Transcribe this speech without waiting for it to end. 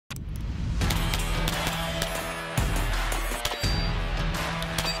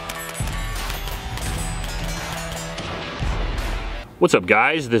What's up,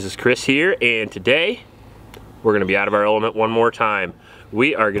 guys? This is Chris here, and today we're going to be out of our element one more time.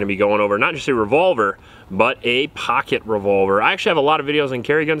 We are going to be going over not just a revolver, but a pocket revolver. I actually have a lot of videos on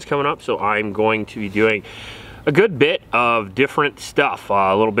carry guns coming up, so I'm going to be doing a good bit of different stuff.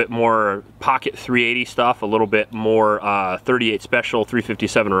 A little bit more pocket 380 stuff, a little bit more 38 special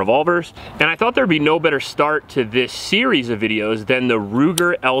 357 revolvers. And I thought there'd be no better start to this series of videos than the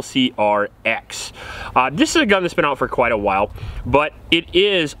Ruger LCR X. This is a gun that's been out for quite a while, but it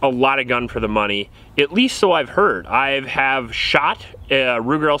is a lot of gun for the money, at least so I've heard. I have shot a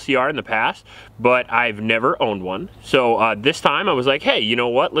Ruger LCR in the past, but I've never owned one. So this time I was like, hey, you know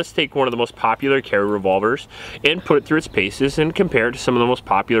what? Let's take one of the most popular carry revolvers and put it through its paces and compare it to some of the most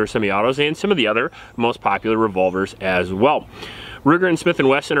popular semi-autos and some of the other most popular revolvers as well. Ruger and Smith &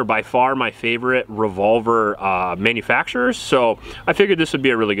 Wesson are by far my favorite revolver manufacturers, so I figured this would be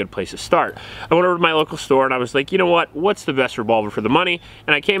a really good place to start. I went over to my local store and I was like, you know what, what's the best revolver for the money?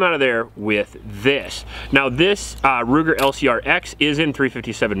 And I came out of there with this. Now this Ruger LCR X is in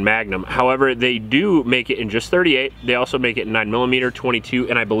 357 Magnum. However, they do make it in just 38. They also make it in 9mm, 22,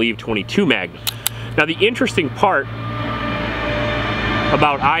 and I believe 22 Magnum. Now the interesting part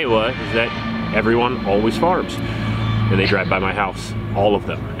about Iowa is that everyone always farms. And they drive by my house, all of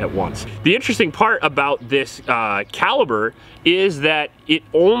them at once. The interesting part about this caliber is that it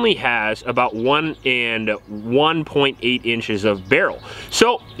only has about 1 and 1.8 inches of barrel.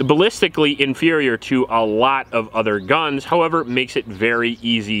 So ballistically inferior to a lot of other guns, however, makes it very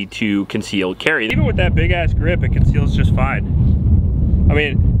easy to conceal carry. Even with that big ass grip, it conceals just fine. I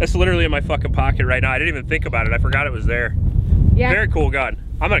mean, that's literally in my fucking pocket right now. I didn't even think about it. I forgot it was there. Yeah. Very cool gun.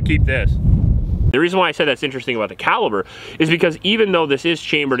 I'm gonna keep this. The reason why I said that's interesting about the caliber is because even though this is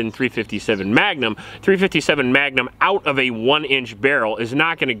chambered in 357 Magnum, 357 Magnum out of a 1-inch barrel is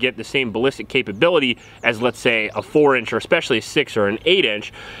not going to get the same ballistic capability as, let's say, a 4-inch or especially a 6 or an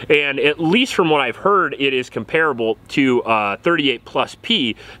 8-inch. And at least from what I've heard, it is comparable to 38 plus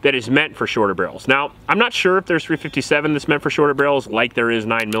P that is meant for shorter barrels. Now, I'm not sure if there's 357 that's meant for shorter barrels like there is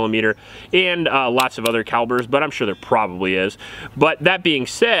 9mm and lots of other calibers, but I'm sure there probably is. But that being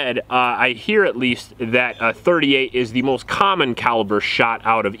said, I hear at least that 38 is the most common caliber shot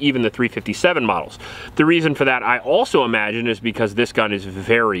out of even the 357 models. The reason for that, I also imagine, is because this gun is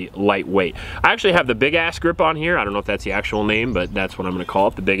very lightweight. I actually have the big ass grip on here. I don't know if that's the actual name, but that's what I'm going to call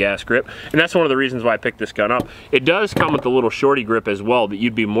it, the big ass grip. And that's one of the reasons why I picked this gun up. It does come with a little shorty grip as well that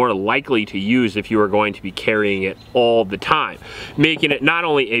you'd be more likely to use if you were going to be carrying it all the time, making it not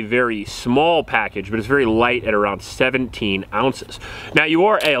only a very small package, but it's very light at around 17 ounces. Now you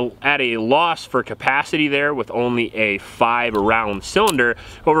are at a loss for capacity there with only a 5-round cylinder.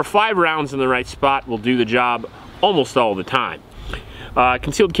 Over 5 rounds in the right spot will do the job almost all the time.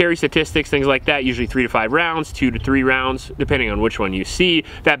 Concealed carry statistics, things like that, usually 3 to 5 rounds, 2 to 3 rounds, depending on which one you see.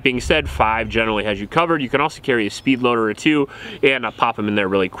 That being said, 5 generally has you covered. You can also carry a speed loader or 2 and pop them in there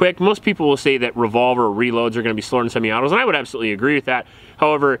really quick. Most people will say that revolver reloads are going to be slower than semi-autos, and I would absolutely agree with that.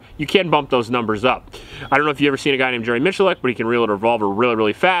 However, you can bump those numbers up. I don't know if you've ever seen a guy named Jerry Michalek, but he can reload a revolver really,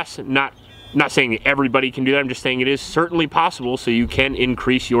 really fast. Not saying that everybody can do that, I'm just saying it is certainly possible, so you can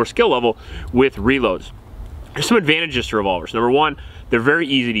increase your skill level with reloads. There's some advantages to revolvers. Number one, they're very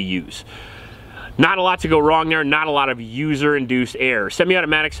easy to use. Not a lot to go wrong there, not a lot of user-induced error.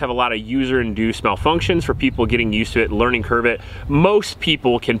 Semi-automatics have a lot of user-induced malfunctions for people getting used to it, learning curve it. Most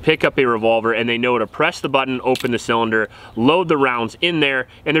people can pick up a revolver and they know to press the button, open the cylinder, load the rounds in there,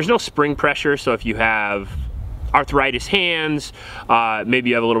 and there's no spring pressure, so if you have arthritis hands,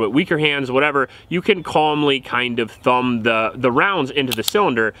 maybe you have a little bit weaker hands, whatever, you can calmly kind of thumb the rounds into the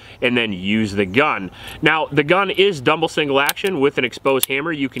cylinder and then use the gun. Now, the gun is double single action with an exposed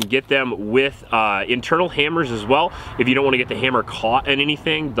hammer. You can get them with internal hammers as well. If you don't want to get the hammer caught in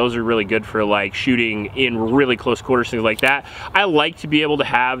anything, those are really good for like shooting in really close quarters, things like that. I like to be able to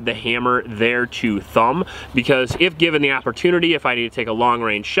have the hammer there to thumb, because if given the opportunity, if I need to take a long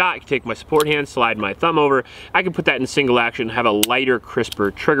range shot, I can take my support hand, slide my thumb over, I can put that in single action, have a lighter,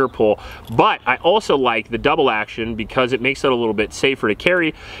 crisper trigger pull. But I also like the double action because it makes it a little bit safer to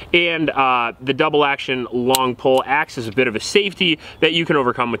carry, and the double action long pull acts as a bit of a safety that you can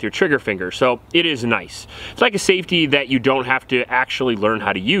overcome with your trigger finger. So it is nice. It's like a safety that you don't have to actually learn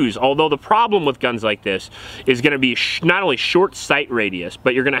how to use. Although the problem with guns like this is going to be not only short sight radius,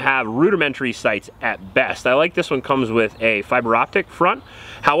 but you're going to have rudimentary sights at best. I like this one comes with a fiber optic front.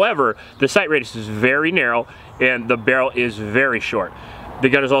 However, the sight radius is very narrow and the barrel is very short. The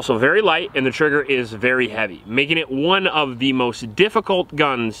gun is also very light and the trigger is very heavy, making it one of the most difficult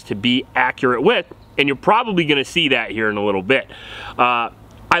guns to be accurate with, and you're probably going to see that here in a little bit.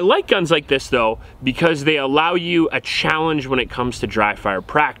 I like guns like this though because they allow you a challenge when it comes to dry fire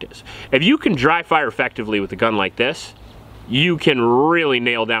practice. If you can dry fire effectively with a gun like this, you can really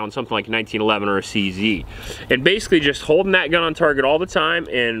nail down something like a 1911 or a CZ. And basically just holding that gun on target all the time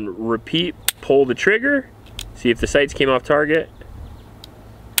and repeat, pull the trigger, see if the sights came off target,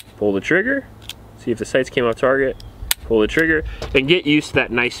 pull the trigger, see if the sights came off target, pull the trigger, and get used to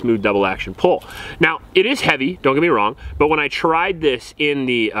that nice smooth double action pull. Now, it is heavy, don't get me wrong, but when I tried this in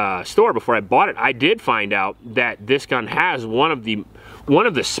the store before I bought it, I did find out that this gun has one of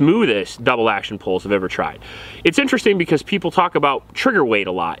the smoothest double action pulls I've ever tried. It's interesting because people talk for trigger weight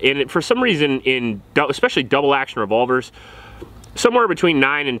a lot, and for some reason especially double action revolvers, somewhere between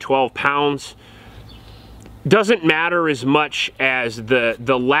 9 and 12 pounds doesn't matter as much as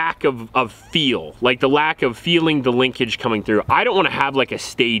the lack of feel, like the lack of feeling the linkage coming through. I don't want to have like a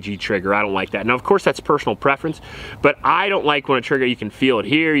stagey trigger. I don't like that. Now, of course, that's personal preference, but I don't like when a trigger, you can feel it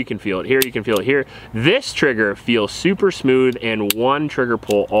here, you can feel it here, you can feel it here. This trigger feels super smooth and one trigger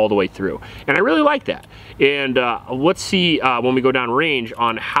pull all the way through. And I really like that. And let's see when we go down range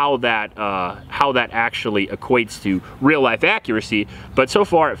on how that actually equates to real life accuracy, but so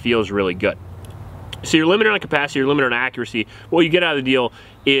far it feels really good. So you're limited on capacity, you're limited on accuracy. What you get out of the deal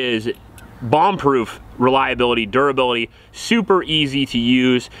is bomb-proof reliability, durability, super easy to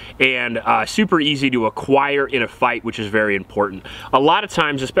use, and super easy to acquire in a fight, which is very important. A lot of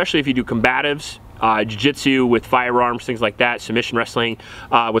times, especially if you do combatives, jiu-jitsu with firearms, things like that, submission wrestling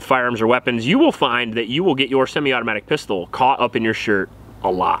with firearms or weapons, you will find that you will get your semi-automatic pistol caught up in your shirt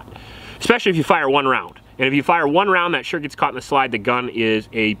a lot, especially if you fire one round. And if you fire one round, that shirt gets caught in the slide, the gun is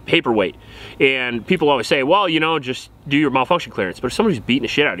a paperweight. And people always say, well, you know, just do your malfunction clearance. But if somebody's beating the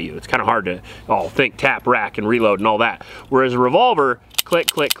shit out of you, it's kind of hard to think, tap, rack, and reload and all that. Whereas a revolver, click,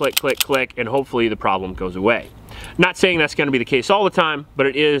 click, click, click, click, and hopefully the problem goes away. Not saying that's going to be the case all the time, but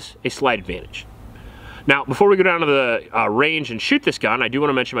it is a slight advantage. Now, before we go down to the range and shoot this gun, I do want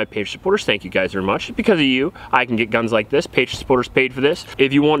to mention my Patreon supporters. Thank you guys very much. Because of you, I can get guns like this. Patreon supporters paid for this.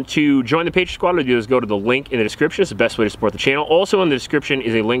 If you want to join the Patreon squad, all you do is go to the link in the description. It's the best way to support the channel. Also in the description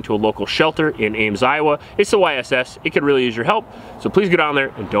is a link to a local shelter in Ames, Iowa. It's the YSS. It could really use your help. So please go down there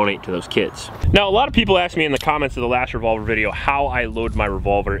and donate to those kids. Now, a lot of people asked me in the comments of the last revolver video how I load my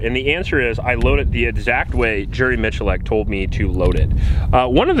revolver. And the answer is I load it the exact way Jerry Michalek told me to load it.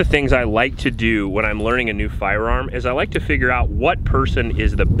 One of the things I like to do when I'm learning a new firearm is I like to figure out what person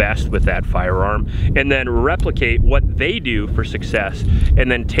is the best with that firearm and then replicate what they do for success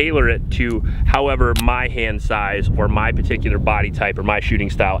and then tailor it to however my hand size or my particular body type or my shooting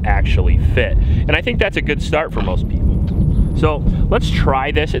style actually fit. And I think that's a good start for most people. So let's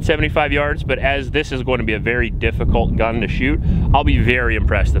try this at 75 yards, but as this is going to be a very difficult gun to shoot, I'll be very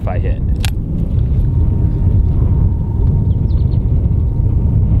impressed if I hit.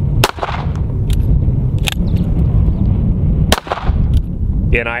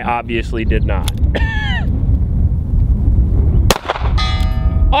 And I obviously did not.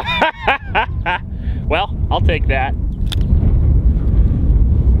 Well, I'll take that.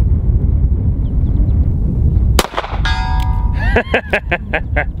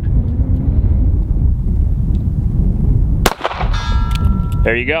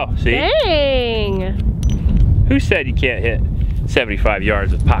 There you go, see? Dang! Who said you can't hit 75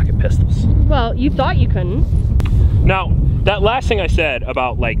 yards with pocket pistols? Well, you thought you couldn't. Now, that last thing I said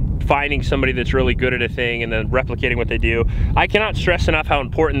about like finding somebody that's really good at a thing and then replicating what they do, I cannot stress enough how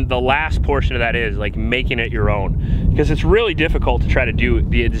important the last portion of that is, like making it your own. Because it's really difficult to try to do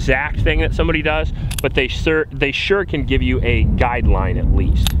the exact thing that somebody does, but they sure can give you a guideline at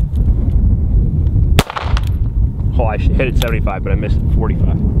least. Oh, I hit it 75, but I missed it 45.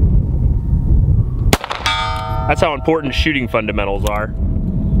 That's how important shooting fundamentals are.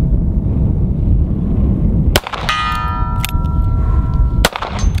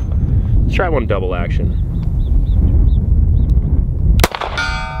 Let's try one double action.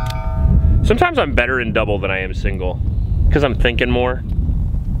 Sometimes I'm better in double than I am single, because I'm thinking more.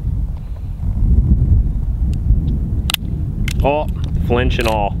 Oh, flinch and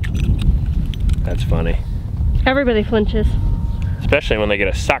all. That's funny. Everybody flinches. Especially when they get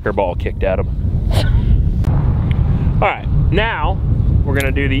a soccer ball kicked at them. All right, now we're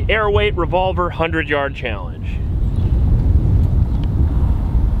gonna do the Airweight Revolver 100-yard challenge.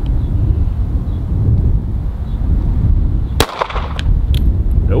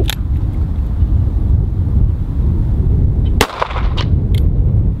 Nope.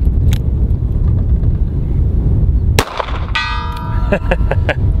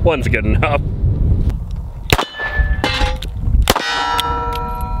 One's good enough.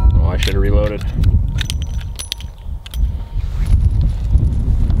 Oh, I should have reloaded.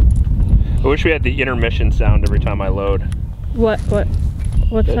 wish we had the intermission sound every time I load. What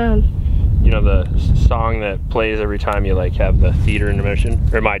sound? You know, the song that plays every time you like have the theater intermission?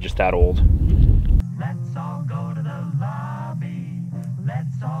 Or am I just that old? Let's all go to the lobby.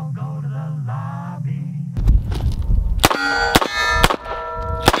 Let's all go to the lobby.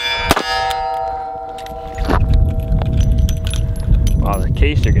 Wow, the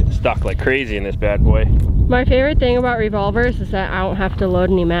case are getting stuck like crazy in this bad boy. My favorite thing about revolvers is that I don't have to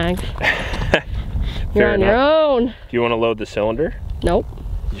load any mags. You're on your own. Do you want to load the cylinder? Nope.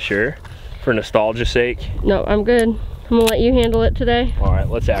 You sure? For nostalgia's sake? No, I'm good. I'm gonna let you handle it today. All right,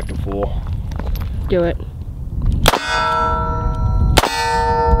 let's act a fool. Do it.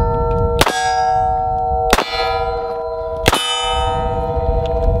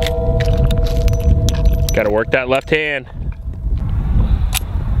 Got to work that left hand.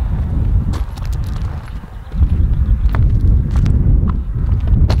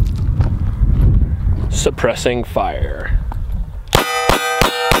 Suppressing fire.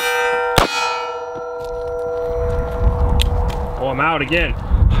 Oh, I'm out again.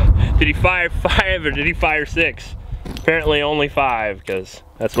 Did he fire 5 or did he fire 6? Apparently only 5, because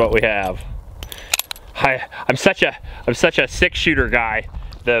that's what we have. I'm such a 6-shooter guy.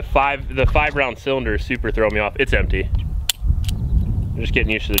 The 5 round cylinder is super throwing me off. It's empty. I'm just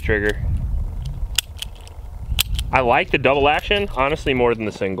getting used to the trigger. I like the double action, honestly, more than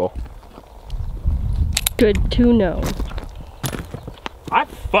the single. Good to know. I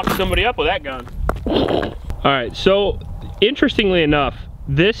fucked somebody up with that gun. All right, so interestingly enough,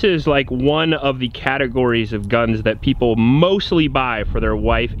 this is like one of the categories of guns that people mostly buy for their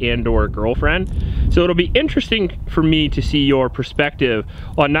wife and or girlfriend. So it'll be interesting for me to see your perspective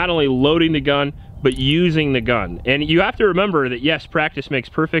on not only loading the gun, but using the gun. And you have to remember that yes, practice makes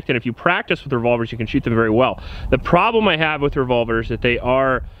perfect, and if you practice with revolvers, you can shoot them very well. The problem I have with revolvers is that they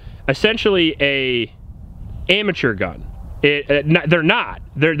are essentially a amateur gun. They're not.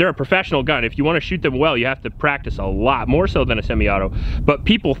 They're a professional gun. If you want to shoot them well, you have to practice a lot, more so than a semi-auto. But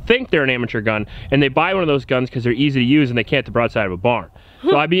people think they're an amateur gun, and they buy one of those guns because they're easy to use and they can't the broadside of a barn.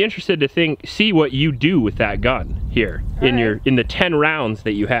 So I'd be interested to see what you do with that gun here in the 10 rounds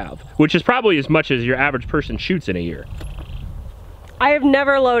that you have, which is probably as much as your average person shoots in a year. I have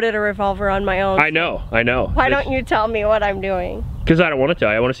never loaded a revolver on my own. I know. Why don't you tell me what I'm doing? Because I don't want to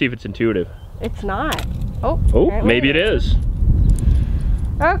tell you. I want to see if it's intuitive. It's not. Oh, maybe it is.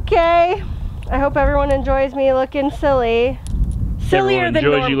 Okay. I hope everyone enjoys me looking silly. Sillier everyone than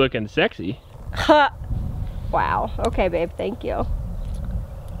enjoys you looking sexy. Wow. Okay, babe. Thank you. All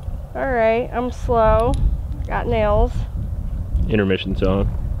right. I'm slow. Got nails. Intermission song.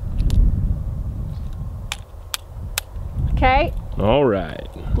 Okay. All right.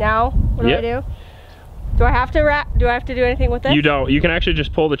 Now, what do I do? Do I have to do anything with this? You don't. You can actually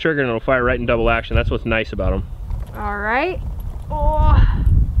just pull the trigger and it'll fire right in double action. That's what's nice about them. All right. Oh.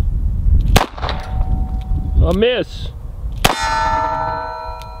 A miss.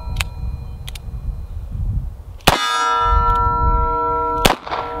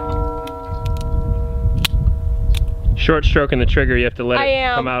 Short stroking the trigger, you have to let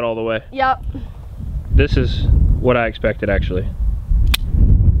it come out all the way. Yep. This is what I expected, actually.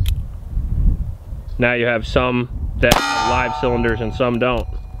 Now you have some that have live cylinders and some don't.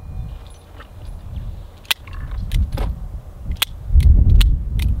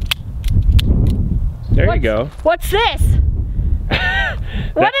 There you go. What's this? What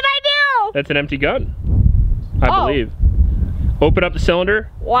did I do? That's an empty gun, I believe. Open up the cylinder.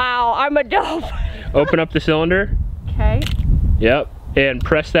 Wow, I'm a dope. Open up the cylinder. Okay. Yep. And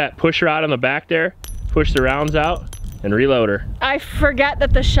press that push rod on the back there. Push the rounds out and reload her. I forget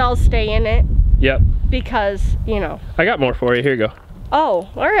that the shells stay in it. Yep. Because, you know. I got more for you. Here you go. Oh,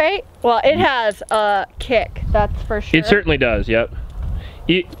 all right. Well, it has a kick, that's for sure. It certainly does, yep.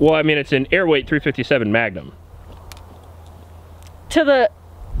 Well, I mean, it's an airweight 357 Magnum. To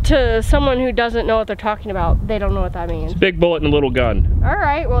someone who doesn't know what they're talking about, they don't know what that means. It's a big bullet and a little gun. All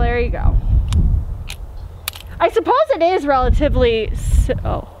right, well, there you go. I suppose it is relatively,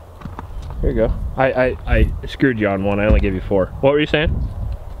 oh. Here you go. I screwed you on one. I only gave you 4. What were you saying?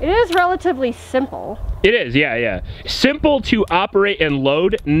 It is relatively simple. It is, yeah. Simple to operate and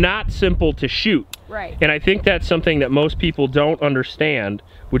load, not simple to shoot. Right. And I think that's something that most people don't understand,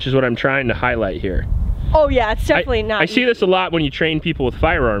 which is what I'm trying to highlight here. Oh yeah, it's definitely not. I see this a lot when you train people with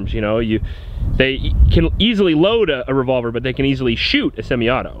firearms, you know, they can easily load a revolver, but they can easily shoot a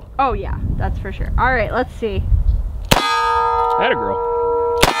semi-auto. Oh yeah, that's for sure. All right, let's see. Atta girl.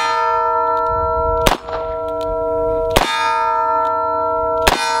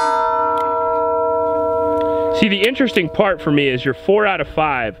 See, the interesting part for me is you're 4 out of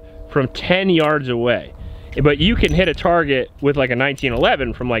 5 from 10 yards away. But you can hit a target with like a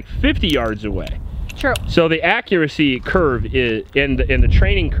 1911 from like 50 yards away. True. So the accuracy curve is in the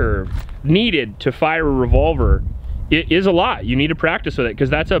training curve needed to fire a revolver, it is a lot. You need to practice with it because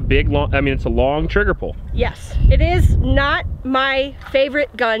that's a big, long, I mean, it's a long trigger pull. Yes. It is not my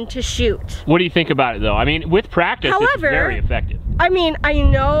favorite gun to shoot. What do you think about it though? I mean, with practice, it's very effective. I mean, I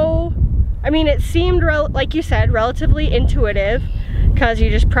know, it seemed, like you said, relatively intuitive because you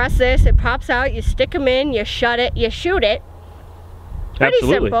just press this, it pops out, you stick them in, you shut it, you shoot it. Pretty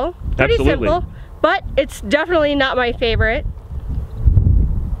simple. Pretty simple. But it's definitely not my favorite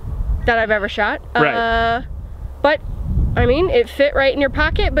that I've ever shot. Right. But, I mean, it fit right in your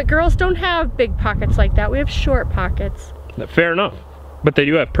pocket, but girls don't have big pockets like that. We have short pockets. Fair enough. But they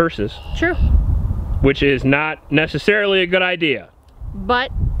do have purses. True. Which is not necessarily a good idea.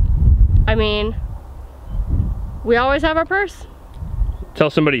 But, I mean, we always have our purse. Till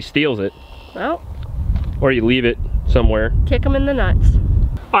somebody steals it. Well. Or you leave it somewhere. Kick them in the nuts.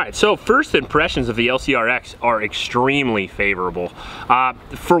 All right, so first impressions of the LCR X are extremely favorable.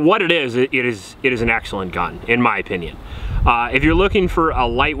 For what it is an excellent gun, in my opinion. If you're looking for a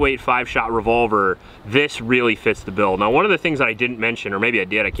lightweight 5-shot revolver, this really fits the bill. Now, one of the things that I didn't mention, or maybe I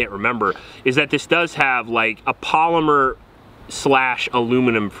did, I can't remember, is that this does have like a polymer /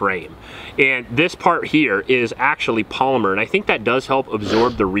 aluminum frame. And this part here is actually polymer, and I think that does help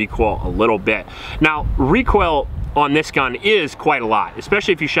absorb the recoil a little bit. Now, recoil on this gun is quite a lot,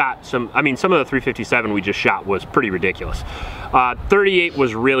 especially if you shot some of the 357 we just shot was pretty ridiculous. 38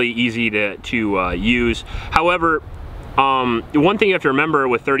 was really easy to use. However, one thing you have to remember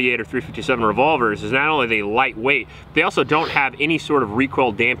with 38 or 357 revolvers is not only are they lightweight, they also don't have any sort of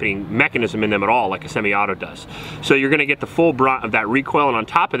recoil dampening mechanism in them at all like a semi-auto does. So you're gonna get the full brunt of that recoil, and on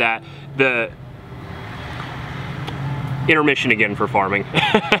top of that, the intermission again for farming.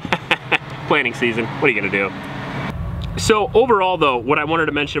 Planting season, what are you gonna do? So overall though, what I wanted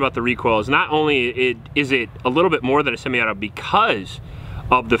to mention about the recoil is not only is it a little bit more than a semi-auto because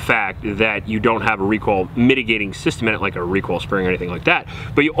of the fact that you don't have a recoil mitigating system in it like a recoil spring or anything like that,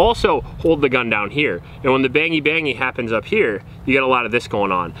 but you also hold the gun down here, and when the bangy bangy happens up here, you get a lot of this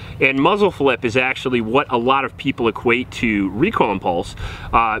going on. And muzzle flip is actually what a lot of people equate to recoil impulse,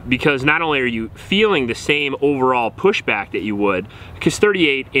 because not only are you feeling the same overall pushback that you would, because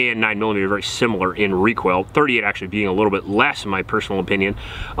 38 and 9mm are very similar in recoil, 38 actually being a little bit less in my personal opinion,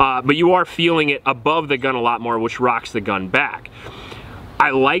 but you are feeling it above the gun a lot more, which rocks the gun back. I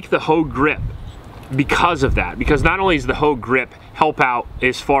like the hoe grip because of that, because not only does the hoe grip help out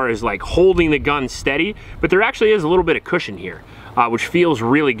as far as like holding the gun steady, but there actually is a little bit of cushion here, which feels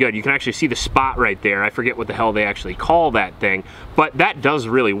really good. You can actually see the spot right there. I forget what the hell they actually call that thing, but that does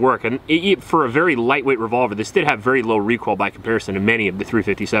really work. And for a very lightweight revolver, this did have very low recoil by comparison to many of the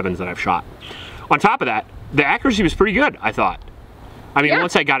 357s that I've shot. On top of that, the accuracy was pretty good, I thought. I mean,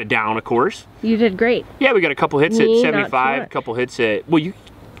 once I got it down, of course. You did great. Yeah, we got a couple hits at 75, a couple hits at, well,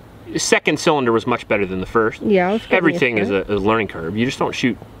 second cylinder was much better than the first. Yeah, everything is a learning curve. You just don't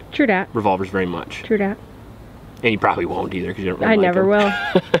shoot True dat. revolvers very much. True dat. And you probably won't either because you don't really I never will.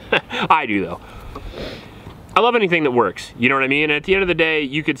 I do though. I love anything that works, you know what I mean? At the end of the day,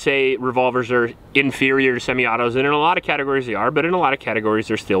 you could say revolvers are inferior to semi-autos, and in a lot of categories they are, but in a lot of categories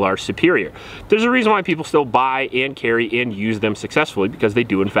they still are superior. There's a reason why people still buy and carry and use them successfully, because they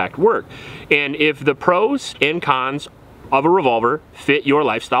do in fact work. And if the pros and cons of a revolver fit your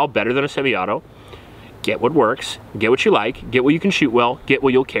lifestyle better than a semi-auto, get what works, get what you like, get what you can shoot well, get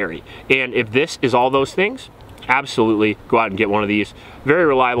what you'll carry. And if this is all those things, absolutely go out and get one of these. Very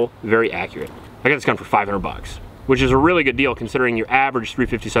reliable, very accurate. I got this gun for 500 bucks, which is a really good deal considering your average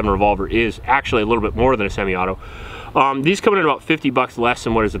 357 revolver is actually a little bit more than a semi-auto. These come in at about 50 bucks less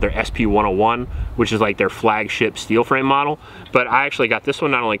than what is it, their SP101, which is like their flagship steel frame model. But I actually got this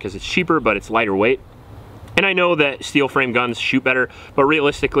one not only because it's cheaper, but it's lighter weight. And I know that steel frame guns shoot better, but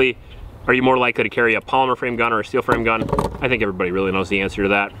realistically, are you more likely to carry a polymer frame gun or a steel frame gun? I think everybody really knows the answer to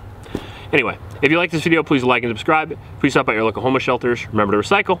that. Anyway, if you like this video, please like and subscribe. Please stop by your local homeless shelters. Remember to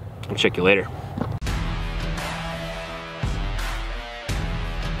recycle. I'll check you later.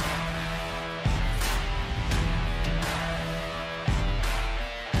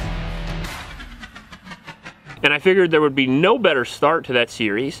 And I figured there would be no better start to that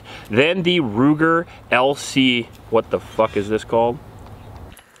series than the Ruger LC, what the fuck is this called?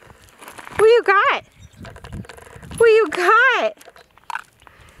 What you got? What you got?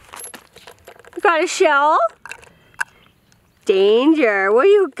 You got a shell? Danger, what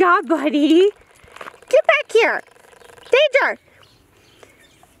you got, buddy? Get back here. Danger.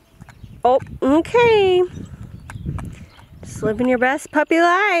 Oh, okay. Just living your best puppy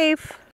life.